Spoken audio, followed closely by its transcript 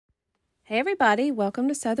Hey everybody, welcome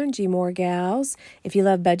to Southern Gmore Gals. If you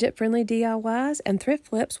love budget-friendly DIYs and thrift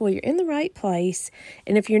flips, well, you're in the right place.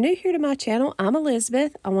 And if you're new here to my channel, I'm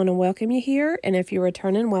Elizabeth. I want to welcome you here, and if you're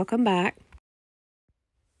returning, welcome back.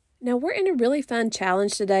 Now, we're in a really fun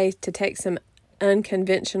challenge today to take some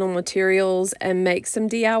unconventional materials and make some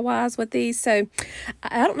DIYs with these. So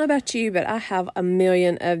I don't know about you, but I have a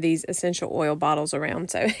million of these essential oil bottles around.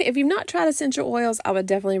 So if you've not tried essential oils, I would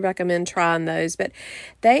definitely recommend trying those. But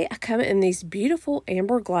they come in these beautiful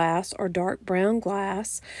amber glass or dark brown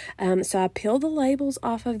glass. So I peeled the labels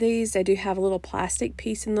off of these. They do have a little plastic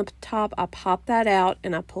piece in the top. I popped that out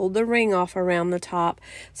and I pulled the ring off around the top.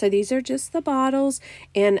 So these are just the bottles,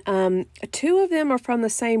 and two of them are from the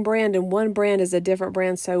same brand and one brand is a different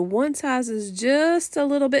brand. So one size is just a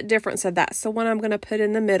little bit different. So that's the one I'm going to put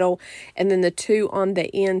in the middle. And then the two on the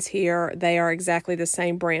ends here, they are exactly the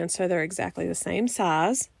same brand. So they're exactly the same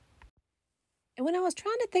size. And when I was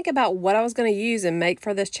trying to think about what I was going to use and make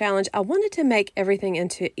for this challenge, I wanted to make everything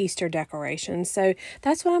into Easter decorations. So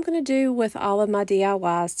that's what I'm going to do with all of my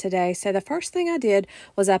DIYs today. So the first thing I did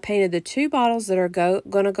was I painted the two bottles that are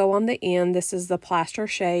going to go on the end. This is the plaster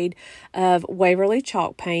shade of Waverly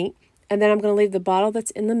chalk paint. And then I'm going to leave the bottle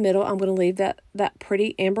that's in the middle. I'm going to leave that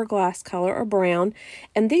pretty amber glass color or brown.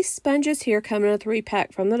 And these sponges here come in a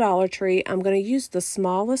 3-pack from the Dollar Tree. I'm going to use the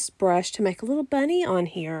smallest brush to make a little bunny on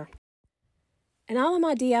here. And all of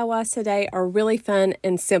my DIYs today are really fun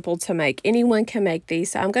and simple to make. Anyone can make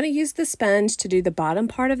these. So I'm going to use the sponge to do the bottom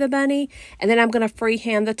part of the bunny. And then I'm going to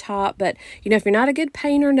freehand the top. But, you know, if you're not a good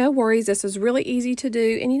painter, no worries. This is really easy to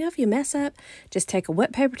do. And, you know, if you mess up, just take a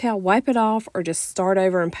wet paper towel, wipe it off, or just start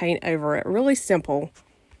over and paint over it. Really simple.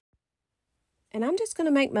 And I'm just going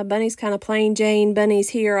to make my bunnies kind of plain Jane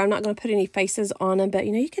bunnies here. I'm not going to put any faces on them, but,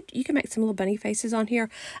 you know, you can make some little bunny faces on here.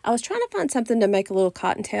 I was trying to find something to make a little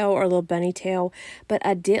cottontail or a little bunny tail, but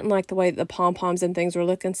I didn't like the way the pom-poms and things were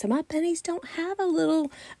looking. So my bunnies don't have a little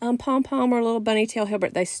pom-pom or a little bunny tail here,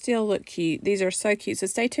 but they still look cute. These are so cute. So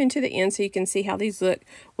stay tuned to the end so you can see how these look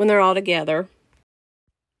when they're all together.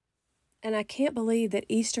 And I can't believe that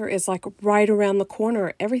Easter is like right around the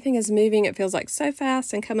corner. Everything is moving. It feels like so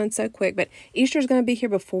fast and coming so quick. But Easter is going to be here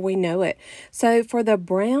before we know it. So for the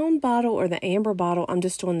brown bottle or the amber bottle, I'm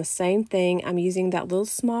just doing the same thing. I'm using that little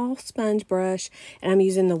small sponge brush. And I'm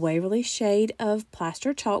using the Waverly shade of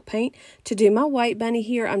plaster chalk paint. To do my white bunny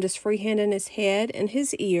here, I'm just freehanding his head and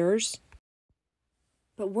his ears.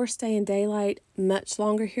 But we're staying daylight much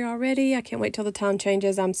longer here already. I can't wait till the time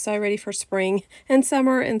changes. I'm so ready for spring and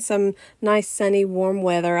summer and some nice sunny warm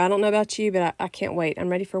weather. I don't know about you, but I can't wait. I'm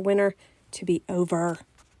ready for winter to be over.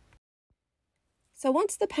 So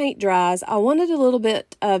once the paint dries, I wanted a little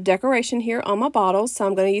bit of decoration here on my bottles. So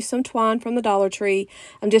I'm going to use some twine from the Dollar Tree.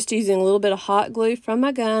 I'm just using a little bit of hot glue from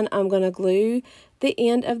my gun. I'm going to glue the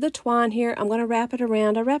end of the twine here. I'm going to wrap it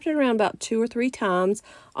around. I wrapped it around about 2 or 3 times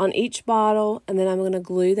on each bottle, and then I'm going to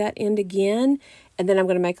glue that end again, and then I'm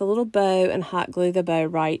going to make a little bow and hot glue the bow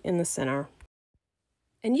right in the center.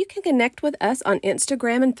 And you can connect with us on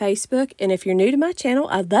Instagram and Facebook. And if you're new to my channel,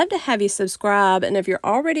 I'd love to have you subscribe. And if you're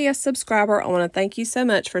already a subscriber, I want to thank you so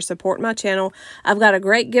much for supporting my channel. I've got a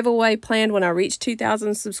great giveaway planned when I reach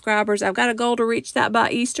 2,000 subscribers. I've got a goal to reach that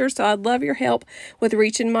by Easter, so I'd love your help with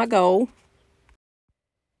reaching my goal.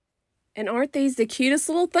 And aren't these the cutest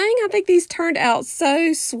little thing? I think these turned out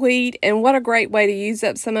so sweet, and what a great way to use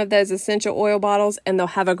up some of those essential oil bottles, and they'll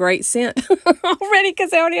have a great scent already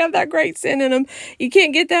because they already have that great scent in them. You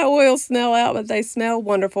can't get that oil smell out, but they smell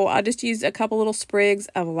wonderful. I just used a couple little sprigs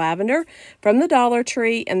of lavender from the Dollar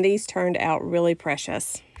Tree, and these turned out really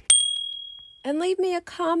precious. And leave me a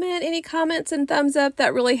comment, any comments and thumbs up.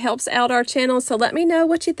 That really helps out our channel. So let me know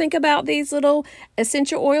what you think about these little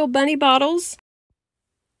essential oil bunny bottles.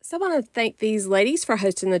 So I want to thank these ladies for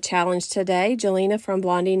hosting the challenge today. Jelena from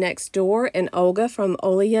Blondie Next Door and Olga from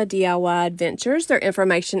Olia DIY Adventures. Their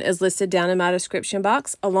information is listed down in my description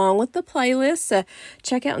box along with the playlist. So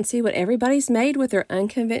check out and see what everybody's made with their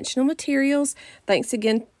unconventional materials. Thanks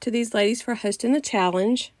again to these ladies for hosting the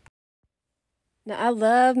challenge. Now, I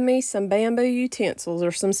love me some bamboo utensils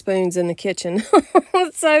or some spoons in the kitchen.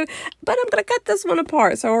 But I'm going to cut this one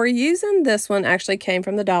apart. So we're using this one, actually came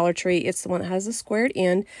from the Dollar Tree. It's the one that has a squared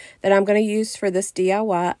end that I'm going to use for this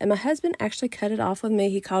DIY. And my husband actually cut it off with me.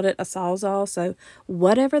 He called it a sawzall. So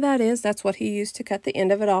whatever that is, that's what he used to cut the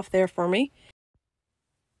end of it off there for me.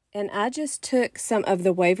 And I just took some of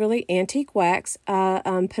the Waverly Antique Wax,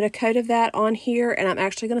 put a coat of that on here, and I'm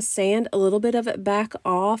actually going to sand a little bit of it back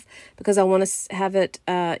off because I want to have it,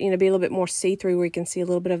 be a little bit more see-through where you can see a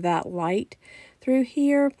little bit of that light through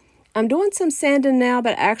here. I'm doing some sanding now,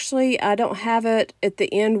 but actually I don't have it at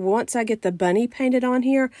the end. Once I get the bunny painted on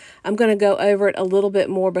here, I'm going to go over it a little bit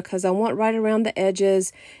more because I want right around the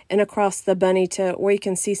edges and across the bunny to where you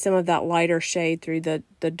can see some of that lighter shade through the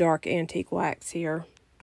dark antique wax here.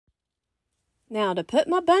 Now to put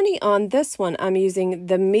my bunny on this one, I'm using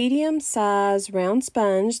the medium size round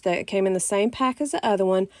sponge that came in the same pack as the other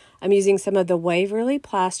one. I'm using some of the Waverly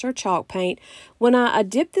Plaster chalk paint. When I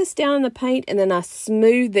dip this down in the paint and then I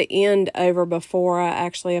smooth the end over before I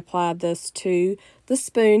actually applied this to the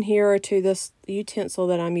spoon here or to this utensil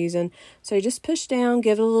that I'm using. So you just push down,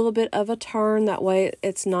 give it a little bit of a turn, that way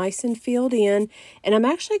it's nice and filled in. And I'm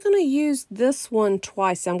actually going to use this one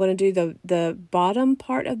twice. I'm going to do the bottom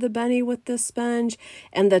part of the bunny with this sponge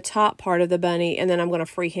and the top part of the bunny, and then I'm going to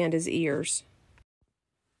freehand his ears.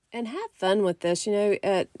 And have fun with this, you know,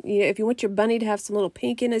 if you want your bunny to have some little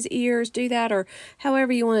pink in his ears, do that, or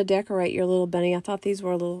however you want to decorate your little bunny. I thought these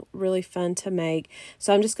were really fun to make.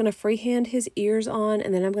 So I'm just going to freehand his ears on,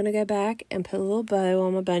 and then I'm going to go back and put a little bow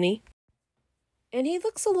on my bunny. And he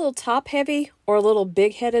looks a little top-heavy or a little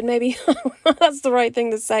big-headed maybe. That's the right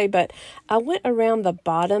thing to say, but I went around the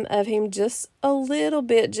bottom of him just a little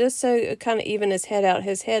bit, just so it kind of even his head out.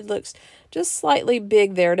 His head looks just slightly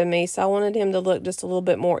big there to me, so I wanted him to look just a little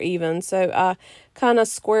bit more even. So I kind of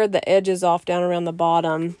squared the edges off down around the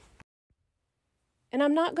bottom. And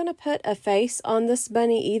I'm not going to put a face on this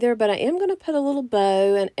bunny either, but I am going to put a little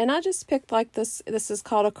bow. And I just picked like this. This is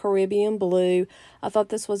called a Caribbean blue. I thought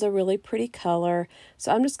this was a really pretty color.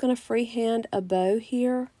 So I'm just going to freehand a bow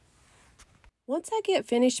here. Once I get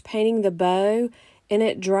finished painting the bow and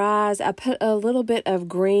it dries, I put a little bit of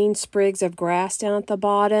green sprigs of grass down at the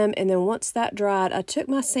bottom. And then once that dried, I took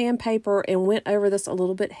my sandpaper and went over this a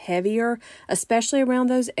little bit heavier, especially around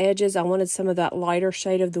those edges. I wanted some of that lighter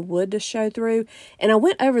shade of the wood to show through. And I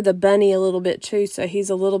went over the bunny a little bit too, so he's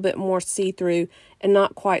a little bit more see-through and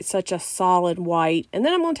not quite such a solid white. And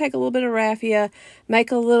then I'm going to take a little bit of raffia,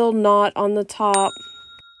 make a little knot on the top.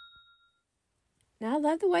 Now, I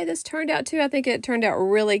love the way this turned out, too. I think it turned out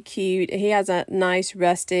really cute. He has a nice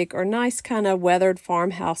rustic or nice kind of weathered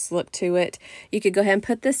farmhouse look to it. You could go ahead and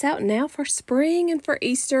put this out now for spring and for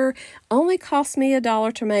Easter. Only cost me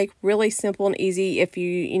 $1 to make. Really simple and easy. If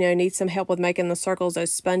you need some help with making the circles,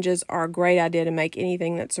 those sponges are a great idea to make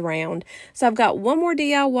anything that's round. So I've got one more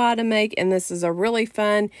DIY to make, and this is a really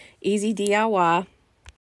fun, easy DIY.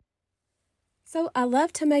 So I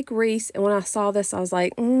love to make wreaths, and when I saw this, I was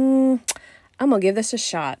like, I'm going to give this a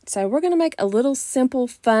shot. So we're going to make a little simple,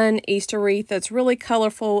 fun Easter wreath that's really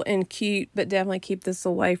colorful and cute, but definitely keep this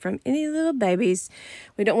away from any little babies.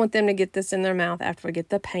 We don't want them to get this in their mouth after we get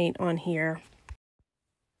the paint on here.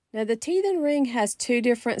 Now the teething ring has two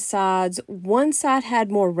different sides. One side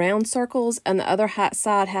had more round circles and the other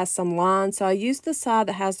side has some lines. So I used the side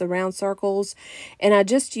that has the round circles, and I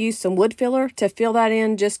just used some wood filler to fill that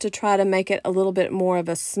in just to try to make it a little bit more of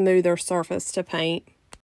a smoother surface to paint.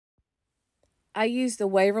 I used the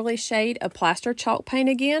Waverly shade of plaster chalk paint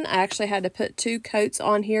again. I actually had to put 2 coats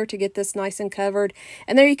on here to get this nice and covered.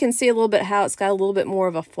 And there you can see a little bit how it's got a little bit more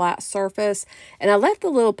of a flat surface. And I left the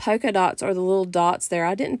little polka dots or the little dots there.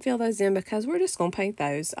 I didn't fill those in because we're just going to paint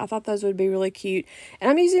those. I thought those would be really cute. And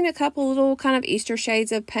I'm using a couple little kind of Easter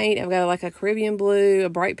shades of paint. I've got like a Caribbean blue, a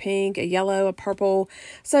bright pink, a yellow, a purple.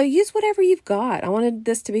 So use whatever you've got. I wanted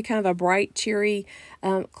this to be kind of a bright, cheery,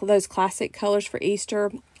 those classic colors for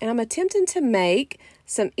Easter. And I'm attempting to make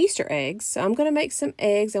some Easter eggs. So I'm going to make some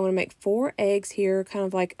eggs. I want to make 4 eggs here, kind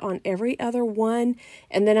of like on every other one.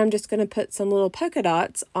 And then I'm just going to put some little polka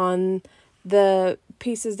dots on the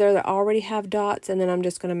pieces there that already have dots. And then I'm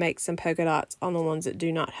just going to make some polka dots on the ones that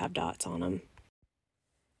do not have dots on them.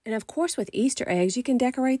 And of course, with Easter eggs, you can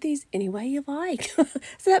decorate these any way you like.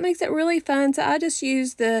 So that makes it really fun. So I just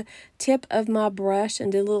used the tip of my brush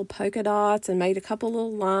and did little polka dots and made a couple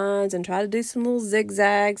little lines and tried to do some little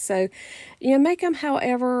zigzags. So, make them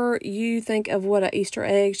however you think of what an Easter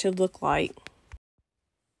egg should look like.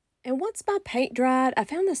 And once my paint dried, I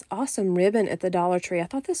found this awesome ribbon at the Dollar Tree. I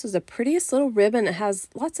thought this was the prettiest little ribbon. It has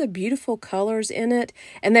lots of beautiful colors in it,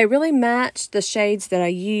 and they really match the shades that I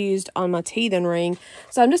used on my teething ring.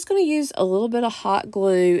 So I'm just going to use a little bit of hot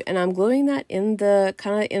glue, and I'm gluing that in the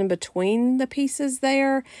kind of in between the pieces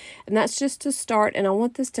there. And that's just to start, and I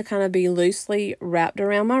want this to kind of be loosely wrapped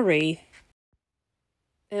around my wreath.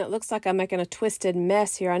 And it looks like I'm making a twisted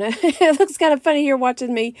mess here. I know it looks kind of funny here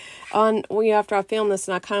watching me on after I filmed this,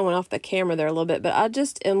 and I kind of went off the camera there a little bit. But I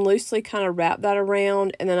just am loosely kind of wrap that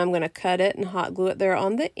around, and then I'm going to cut it and hot glue it there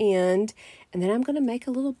on the end. And then I'm going to make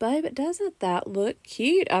a little bow. But doesn't that look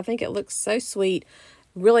cute? I think it looks so sweet.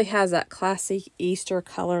 Really has that classic Easter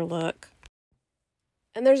color look.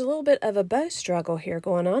 And there's a little bit of a bow struggle here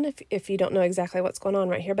going on if you don't know exactly what's going on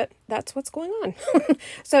right here, but that's what's going on.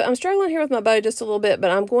 So I'm struggling here with my bow just a little bit,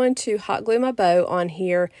 but I'm going to hot glue my bow on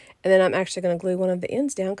here, and then I'm actually going to glue one of the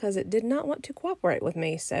ends down because it did not want to cooperate with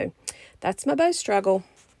me. So that's my bow struggle.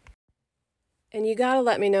 And you got to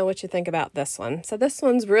let me know what you think about this one. So this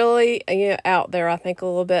one's really out there, I think, a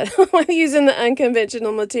little bit with using the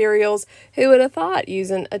unconventional materials. Who would have thought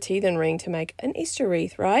using a teething ring to make an Easter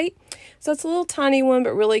wreath, right? So it's a little tiny one,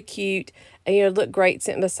 but really cute. And it'd look great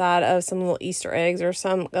sitting beside of some little Easter eggs or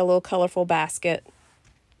a little colorful basket.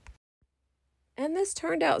 And this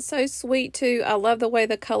turned out so sweet too. I love the way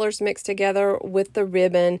the colors mix together with the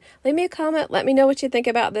ribbon. Leave me a comment. Let me know what you think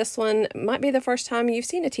about this one. It might be the first time you've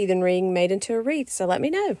seen a teething ring made into a wreath, so let me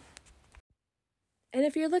know. And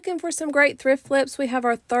if you're looking for some great thrift flips, we have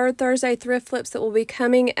our third Thursday thrift flips that will be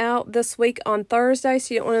coming out this week on Thursday,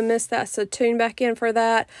 so you don't want to miss that, so tune back in for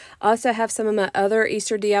that. I also have some of my other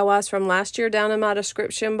Easter DIYs from last year down in my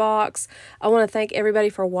description box. I want to thank everybody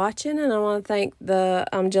for watching, and I want to thank the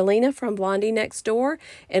Jelena from Blondie Next Door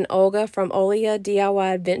and Olga from Olia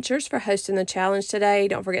DIY Adventures for hosting the challenge today.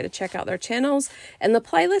 Don't forget to check out their channels and the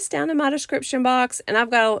playlist down in my description box, and I've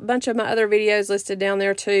got a bunch of my other videos listed down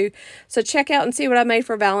there too, so check out and see what I made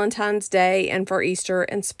for Valentine's Day and for Easter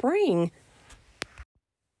and spring.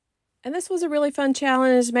 And this was a really fun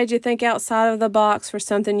challenge. Made you think outside of the box for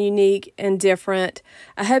something unique and different.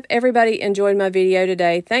 I hope everybody enjoyed my video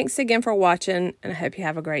today. Thanks again for watching, and I hope you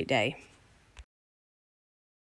have a great day.